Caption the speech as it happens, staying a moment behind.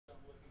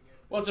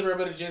What's up,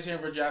 everybody? Jason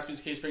here for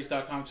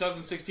JaspysCaseBreaks.com.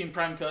 2016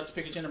 Prime Cuts,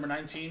 Pikachu number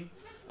 19.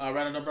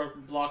 Random number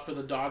block for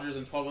the Dodgers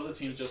and 12 other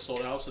teams just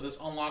sold out. So this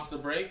unlocks the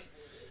break.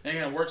 And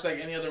again, it works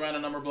like any other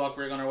random number block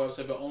break on our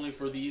website, but only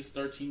for these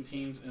 13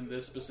 teams in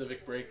this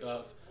specific break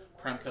of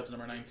Prime Cuts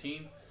number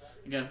 19.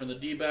 Again, from the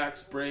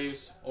D-backs,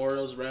 Braves,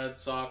 Orioles, Red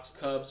Sox,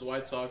 Cubs,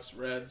 White Sox,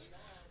 Reds,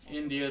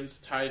 Indians,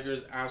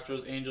 Tigers,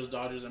 Astros, Angels,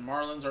 Dodgers, and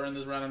Marlins are in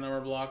this random number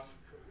block.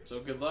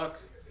 So good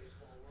luck.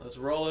 Let's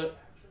roll it.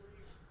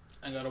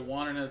 I got a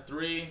 1 and a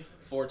 3,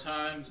 4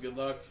 times. Good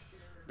luck.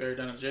 Barry,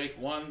 down to Jake.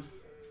 1,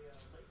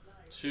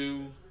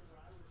 2,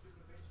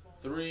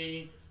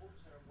 3,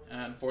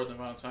 and fourth and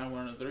final time.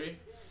 1 and a 3,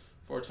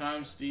 4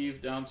 times.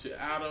 Steve, down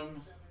to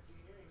Adam.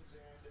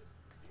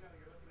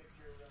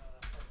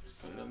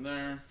 Just put it in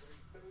there.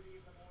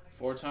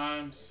 4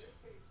 times.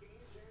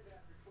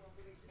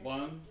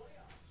 1,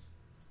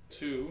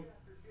 2,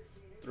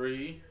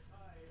 3,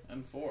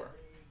 and 4.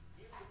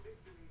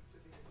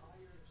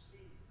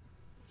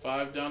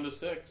 5 down to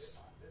 6.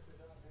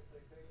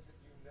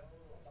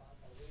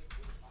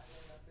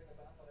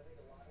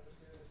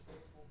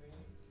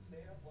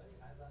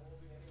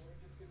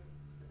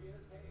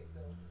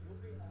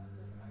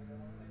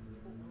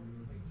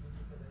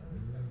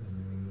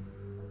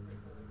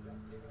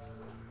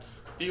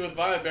 Steve with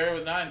 5, Barry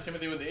with 9,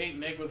 Timothy with 8,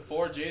 Nick with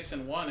 4,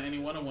 Jason 1. Any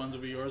one of ones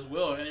will be yours.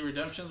 Will, any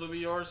redemptions will be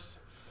yours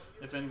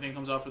if anything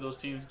comes out for those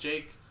teams.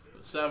 Jake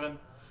with 7.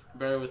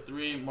 Barry with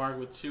 3, Mark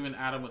with 2, and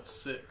Adam with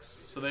 6.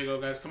 So there you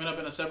go, guys. Coming up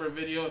in a separate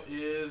video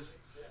is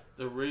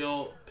the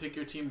real Pick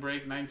Your Team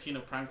Break 19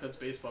 of Prime Cuts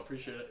Baseball.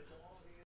 Appreciate it.